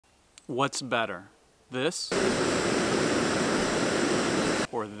What's better, this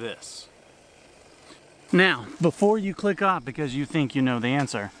or this? Now, before you click off because you think you know the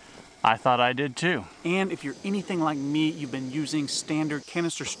answer, I thought I did too. And if you're anything like me, you've been using standard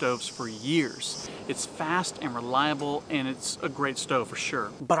canister stoves for years. It's fast and reliable, and it's a great stove for sure.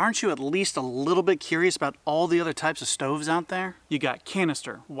 But aren't you at least a little bit curious about all the other types of stoves out there? You got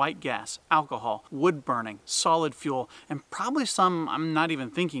canister, white gas, alcohol, wood burning, solid fuel, and probably some I'm not even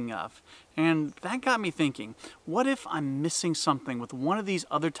thinking of. And that got me thinking, what if I'm missing something with one of these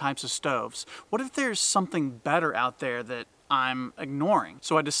other types of stoves? What if there's something better out there that I'm ignoring?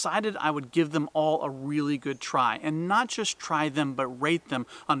 So I decided I would give them all a really good try, and not just try them, but rate them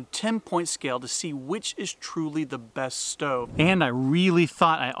on a 10-point scale to see which is truly the best stove. And I really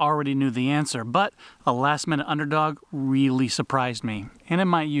thought I already knew the answer, but a last-minute underdog really surprised me, and it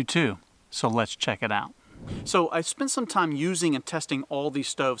might you too. So let's check it out. So I spent some time using and testing all these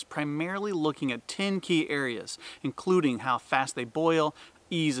stoves, primarily looking at 10 key areas, including how fast they boil,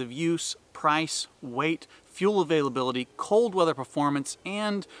 ease of use, price, weight, fuel availability, cold weather performance,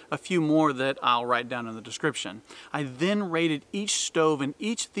 and a few more that I'll write down in the description. I then rated each stove in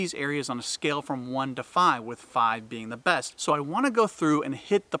each of these areas on a scale from 1 to 5, with 5 being the best. So I want to go through and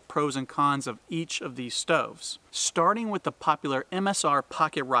hit the pros and cons of each of these stoves. Starting with the popular MSR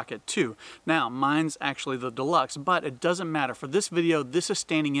Pocket Rocket 2. Now, mine's actually the deluxe, but it doesn't matter. For this video, this is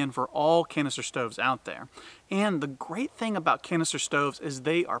standing in for all canister stoves out there. And the great thing about canister stoves is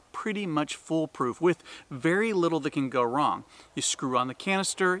they are pretty much foolproof, with very little that can go wrong. You screw on the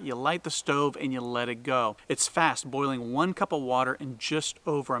canister, you light the stove, and you let it go. It's fast, boiling 1 cup of water in just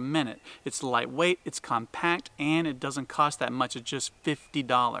over a minute. It's lightweight, it's compact, and it doesn't cost that much at just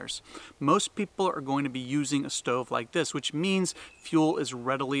 $50. Most people are going to be using a stove like this, which means fuel is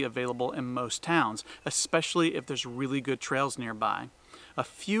readily available in most towns, especially if there's really good trails nearby. A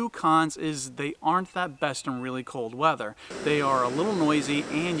few cons is they aren't that best in really cold weather. They are a little noisy,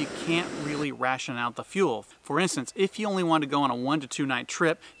 and you can't really ration out the fuel. For instance, if you only want to go on a 1 to 2 night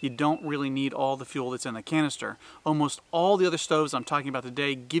trip, you don't really need all the fuel that's in the canister. Almost all the other stoves I'm talking about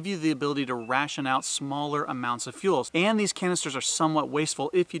today give you the ability to ration out smaller amounts of fuels. And these canisters are somewhat wasteful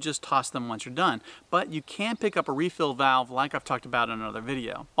if you just toss them once you're done. But you can pick up a refill valve like I've talked about in another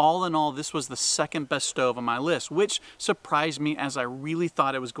video. All in all, this was the second best stove on my list, which surprised me as I really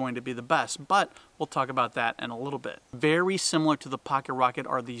thought it was going to be the best, but we'll talk about that in a little bit. Very similar to the Pocket Rocket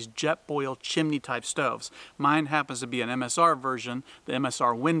are these Jetboil chimney type stoves. Mine happens to be an MSR version, the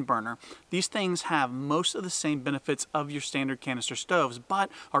MSR Wind Burner. These things have most of the same benefits of your standard canister stoves,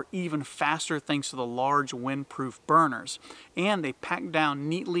 but are even faster thanks to the large windproof burners, and they pack down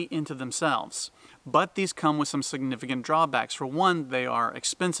neatly into themselves. But these come with some significant drawbacks. For one, they are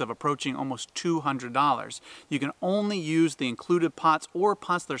expensive, approaching almost $200. You can only use the included pots or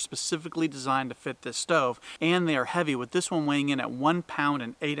pots that are specifically designed to fit this stove, and they are heavy, with this one weighing in at 1 pound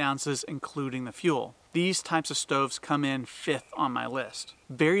and 8 ounces, including the fuel. These types of stoves come in 5th on my list.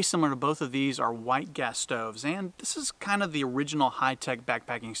 Very similar to both of these are white gas stoves, and this is kind of the original high-tech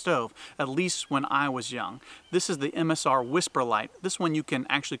backpacking stove, at least when I was young. This is the MSR Whisper Light. This one you can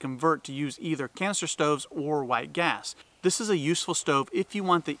actually convert to use either canister stoves or white gas. This is a useful stove if you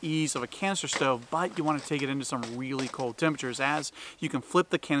want the ease of a canister stove, but you want to take it into some really cold temperatures, as you can flip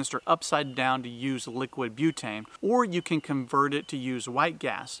the canister upside down to use liquid butane, or you can convert it to use white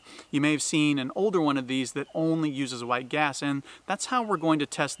gas. You may have seen an older one of these that only uses white gas, and that's how we're going to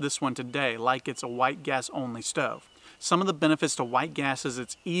test this one today, like it's a white gas only stove. Some of the benefits to white gas is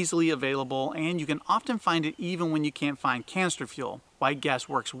it's easily available, and you can often find it even when you can't find canister fuel. White gas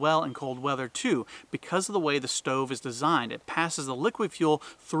works well in cold weather too. Because of the way the stove is designed, it passes the liquid fuel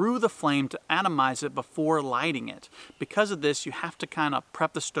through the flame to atomize it before lighting it. Because of this, you have to kind of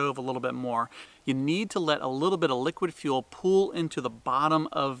prep the stove a little bit more. You need to let a little bit of liquid fuel pool into the bottom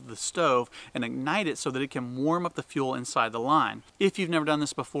of the stove and ignite it so that it can warm up the fuel inside the line. If you've never done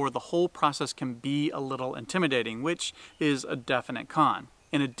this before, the whole process can be a little intimidating, which is a definite con.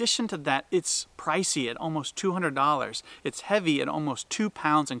 In addition to that, it's pricey at almost $200. It's heavy at almost 2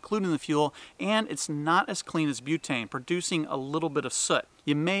 pounds, including the fuel, and it's not as clean as butane, producing a little bit of soot.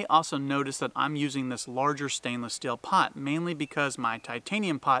 You may also notice that I'm using this larger stainless steel pot, mainly because my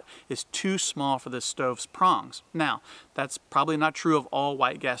titanium pot is too small for this stove's prongs. Now, that's probably not true of all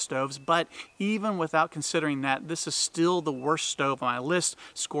white gas stoves, but even without considering that, this is still the worst stove on my list,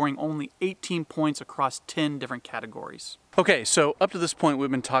 scoring only 18 points across 10 different categories. Okay, so up to this point we've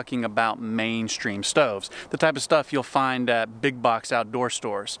been talking about mainstream stoves, the type of stuff you'll find at big box outdoor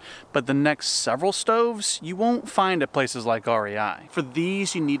stores. But the next several stoves you won't find at places like REI. For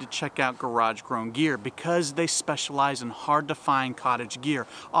these you need to check out Garage Grown Gear because they specialize in hard to find cottage gear,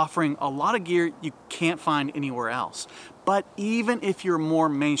 offering a lot of gear you can't find anywhere else. But even if you're a more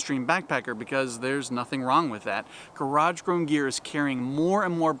mainstream backpacker, because there's nothing wrong with that, Garage Grown Gear is carrying more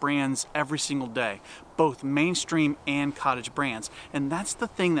and more brands every single day, both mainstream and cottage brands. And that's the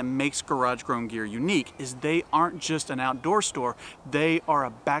thing that makes Garage Grown Gear unique, is they aren't just an outdoor store, they are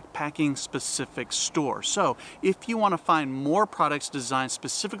a backpacking specific store. So if you want to find more products designed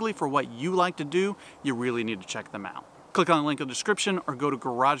specifically for what you like to do, you really need to check them out. Click on the link in the description or go to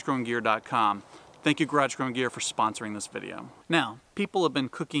garagegrowngear.com. Thank you, Garage Grown Gear, for sponsoring this video. Now, people have been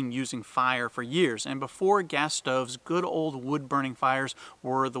cooking using fire for years, and before gas stoves, good old wood-burning fires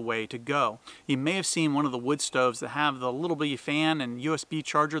were the way to go. You may have seen one of the wood stoves that have the little bitty fan and USB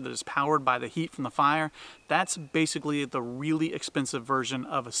charger that is powered by the heat from the fire. That's basically the really expensive version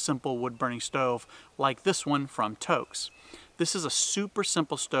of a simple wood-burning stove, like this one from Toaks. This is a super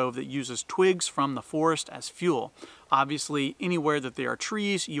simple stove that uses twigs from the forest as fuel. Obviously, anywhere that there are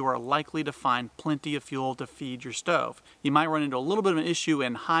trees, you are likely to find plenty of fuel to feed your stove. You might run into a little bit of an issue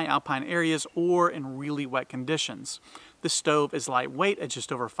in high alpine areas or in really wet conditions. This stove is lightweight at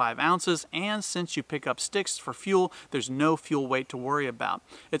just over 5 ounces, and since you pick up sticks for fuel, there's no fuel weight to worry about.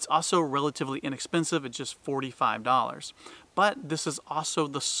 It's also relatively inexpensive at just $45. But this is also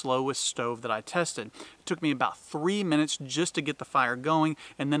the slowest stove that I tested. It took me about 3 minutes just to get the fire going,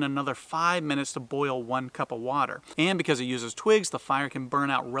 and then another 5 minutes to boil 1 cup of water. And because it uses twigs, the fire can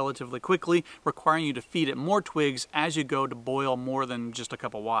burn out relatively quickly, requiring you to feed it more twigs as you go to boil more than just a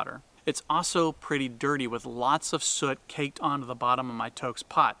cup of water. It's also pretty dirty with lots of soot caked onto the bottom of my Toaks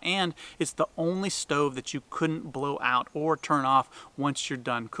pot, and it's the only stove that you couldn't blow out or turn off once you're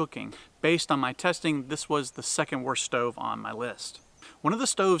done cooking. Based on my testing, this was the second worst stove on my list. One of the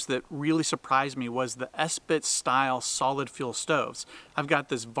stoves that really surprised me was the Esbit style solid fuel stoves. I've got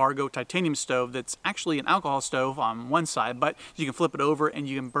this Vargo titanium stove that's actually an alcohol stove on one side, but you can flip it over and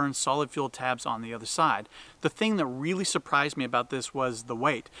you can burn solid fuel tabs on the other side. The thing that really surprised me about this was the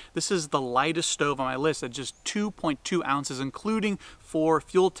weight. This is the lightest stove on my list at just 2.2 ounces, including 4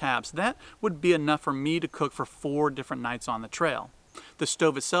 fuel tabs. That would be enough for me to cook for 4 different nights on the trail. The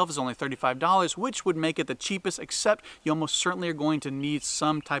stove itself is only $35, which would make it the cheapest, except you almost certainly are going to need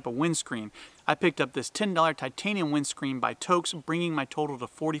some type of windscreen. I picked up this $10 titanium windscreen by Toaks, bringing my total to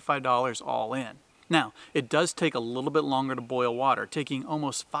 $45 all in. Now, it does take a little bit longer to boil water, taking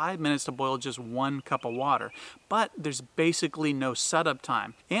almost 5 minutes to boil just 1 cup of water, but there's basically no setup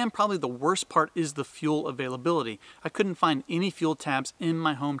time. And probably the worst part is the fuel availability. I couldn't find any fuel tabs in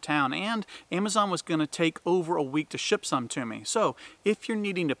my hometown, and Amazon was going to take over a week to ship some to me. So if you're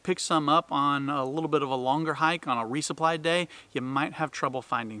needing to pick some up on a little bit of a longer hike on a resupply day, you might have trouble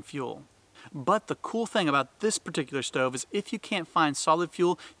finding fuel. But the cool thing about this particular stove is if you can't find solid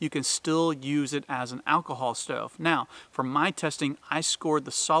fuel, you can still use it as an alcohol stove. Now, for my testing, I scored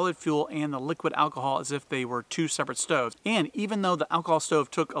the solid fuel and the liquid alcohol as if they were 2 separate stoves. And even though the alcohol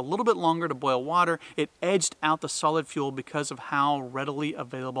stove took a little bit longer to boil water, it edged out the solid fuel because of how readily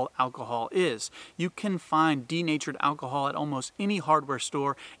available alcohol is. You can find denatured alcohol at almost any hardware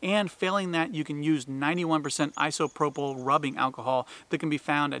store, and failing that, you can use 91% isopropyl rubbing alcohol that can be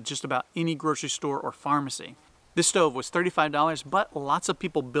found at just about any grocery store or pharmacy. This stove was $35, but lots of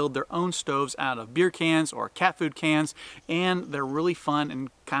people build their own stoves out of beer cans or cat food cans, and they're really fun and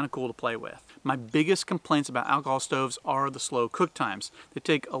kind of cool to play with. My biggest complaints about alcohol stoves are the slow cook times. They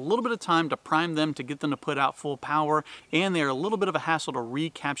take a little bit of time to prime them to get them to put out full power, and they are a little bit of a hassle to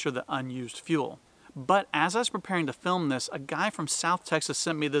recapture the unused fuel. But as I was preparing to film this, a guy from South Texas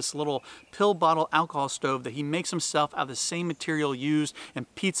sent me this little pill bottle alcohol stove that he makes himself out of the same material used in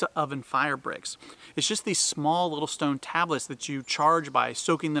pizza oven fire bricks. It's just these small little stone tablets that you charge by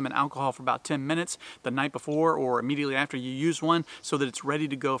soaking them in alcohol for about 10 minutes the night before or immediately after you use one so that it's ready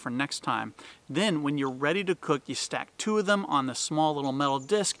to go for next time. Then when you're ready to cook, you stack 2 of them on the small little metal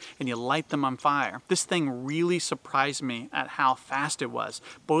disc and you light them on fire. This thing really surprised me at how fast it was,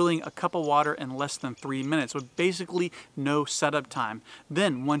 boiling a cup of water in less than 3 minutes with basically no setup time.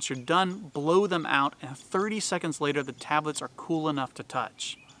 Then once you're done, blow them out, and 30 seconds later the tablets are cool enough to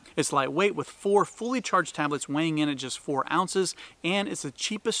touch. It's lightweight with 4 fully charged tablets weighing in at just 4 ounces, and it's the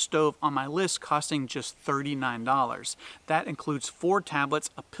cheapest stove on my list, costing just $39. That includes 4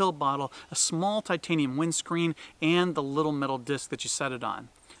 tablets, a pill bottle, a small titanium windscreen, and the little metal disc that you set it on.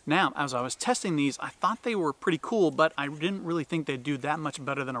 Now, as I was testing these, I thought they were pretty cool, but I didn't really think they'd do that much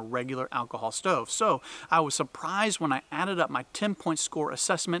better than a regular alcohol stove. So I was surprised when I added up my 10-point score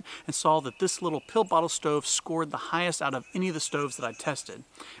assessment and saw that this little pill bottle stove scored the highest out of any of the stoves that I tested.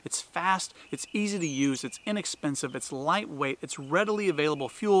 It's fast, it's easy to use, it's inexpensive, it's lightweight, it's readily available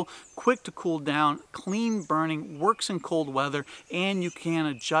fuel, quick to cool down, clean burning, works in cold weather, and you can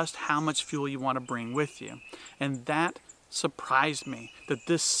adjust how much fuel you want to bring with you. And that surprised me, that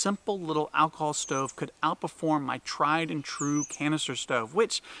this simple little alcohol stove could outperform my tried and true canister stove,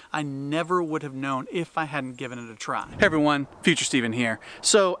 which I never would have known if I hadn't given it a try. Hey everyone, Future Steven here.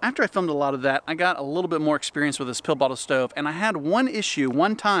 So after I filmed a lot of that, I got a little bit more experience with this pill bottle stove, and I had one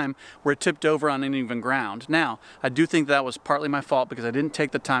time where it tipped over on uneven ground. Now, I do think that was partly my fault because I didn't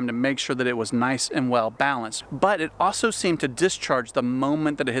take the time to make sure that it was nice and well balanced, but it also seemed to discharge the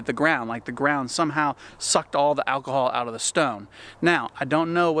moment that it hit the ground, like the ground somehow sucked all the alcohol out of the stone. Now, I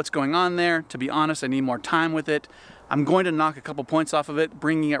don't know what's going on there. To be honest, I need more time with it. I'm going to knock a couple points off of it,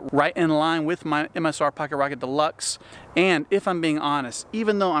 bringing it right in line with my MSR Pocket Rocket Deluxe. And if I'm being honest,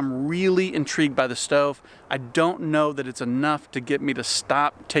 even though I'm really intrigued by the stove, I don't know that it's enough to get me to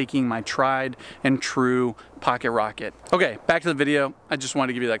stop taking my tried and true Pocket Rocket. Okay, back to the video. I just wanted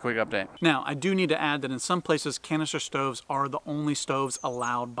to give you that quick update. Now, I do need to add that in some places, canister stoves are the only stoves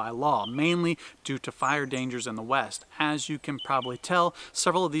allowed by law, mainly due to fire dangers in the West. As you can probably tell,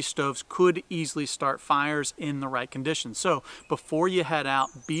 several of these stoves could easily start fires in the right conditions. So before you head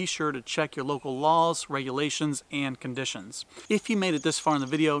out, be sure to check your local laws, regulations, and conditions. If you made it this far in the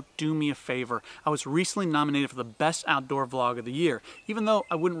video, do me a favor. I was recently nominated for the best outdoor vlog of the year. Even though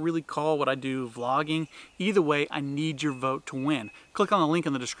I wouldn't really call what I do vlogging, either way, I need your vote to win. Click on the link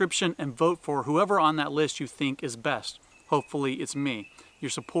in the description and vote for whoever on that list you think is best. Hopefully it's me.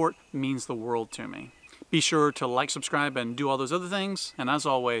 Your support means the world to me. Be sure to like, subscribe, and do all those other things. And as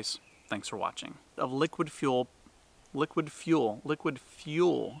always, thanks for watching. Of liquid fuel